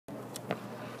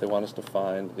They want us to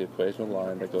find the equation of the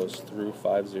line that goes through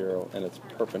 5, 0, and it's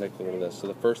perpendicular to this. So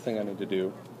the first thing I need to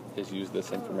do is use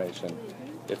this information.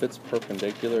 If it's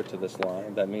perpendicular to this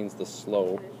line, that means the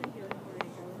slope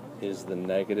is the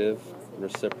negative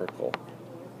reciprocal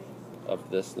of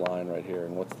this line right here.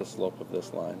 And what's the slope of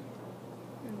this line?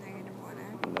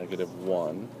 Negative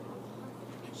 1.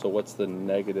 So what's the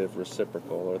negative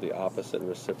reciprocal, or the opposite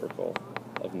reciprocal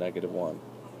of negative 1?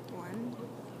 1.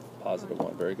 Positive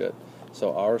 1. Very good.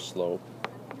 So our slope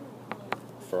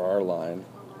for our line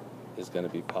is going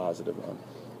to be positive 1.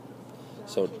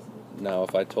 So now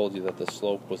if I told you that the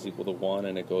slope was equal to 1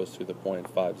 and it goes through the point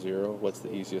 5, 0, what's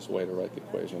the easiest way to write the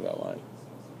equation of that line?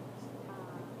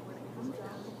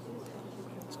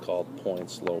 It's called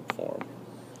point-slope form.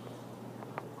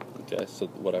 Okay, so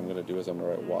what I'm going to do is I'm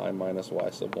going to write y minus y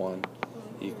sub 1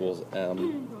 equals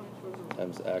m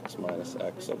times x minus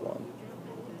x sub 1.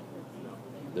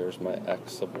 There's my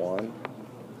x sub 1,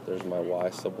 there's my y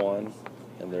sub 1,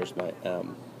 and there's my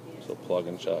m. So plug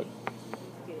and chug.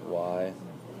 Y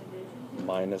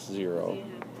minus 0,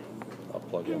 I'll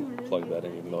plug that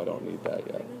in even though I don't need that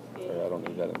yet, or I don't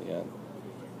need that in the end,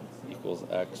 equals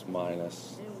x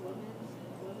minus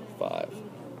 5.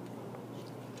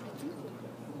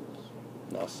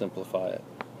 Now simplify it.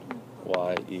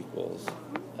 Y equals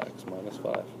x minus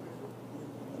 5.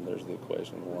 And there's the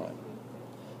equation of the line.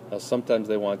 Now sometimes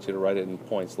they want you to write it in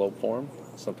point-slope form.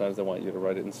 Sometimes they want you to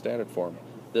write it in standard form.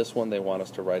 This one they want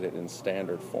us to write it in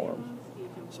standard form.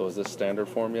 So is this standard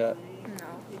form yet?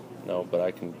 No. No, but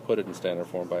I can put it in standard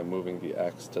form by moving the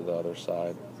x to the other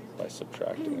side by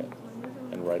subtracting it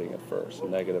and writing it first.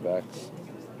 Negative x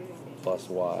plus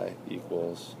y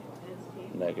equals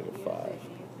negative 5.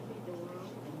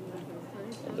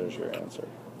 And there's your answer.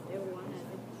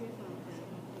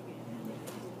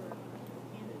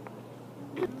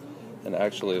 And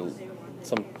actually,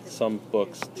 some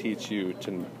books teach you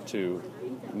to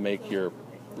make your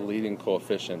leading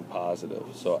coefficient positive.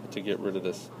 So to get rid of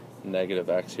this negative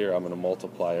x here, I'm going to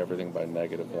multiply everything by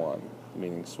negative 1,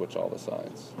 meaning switch all the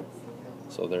signs.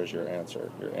 So there's your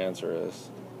answer. Your answer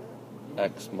is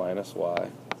x minus y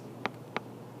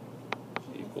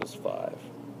equals 5.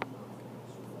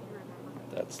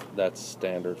 That's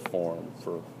standard form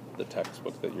for the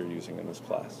textbook that you're using in this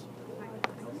class.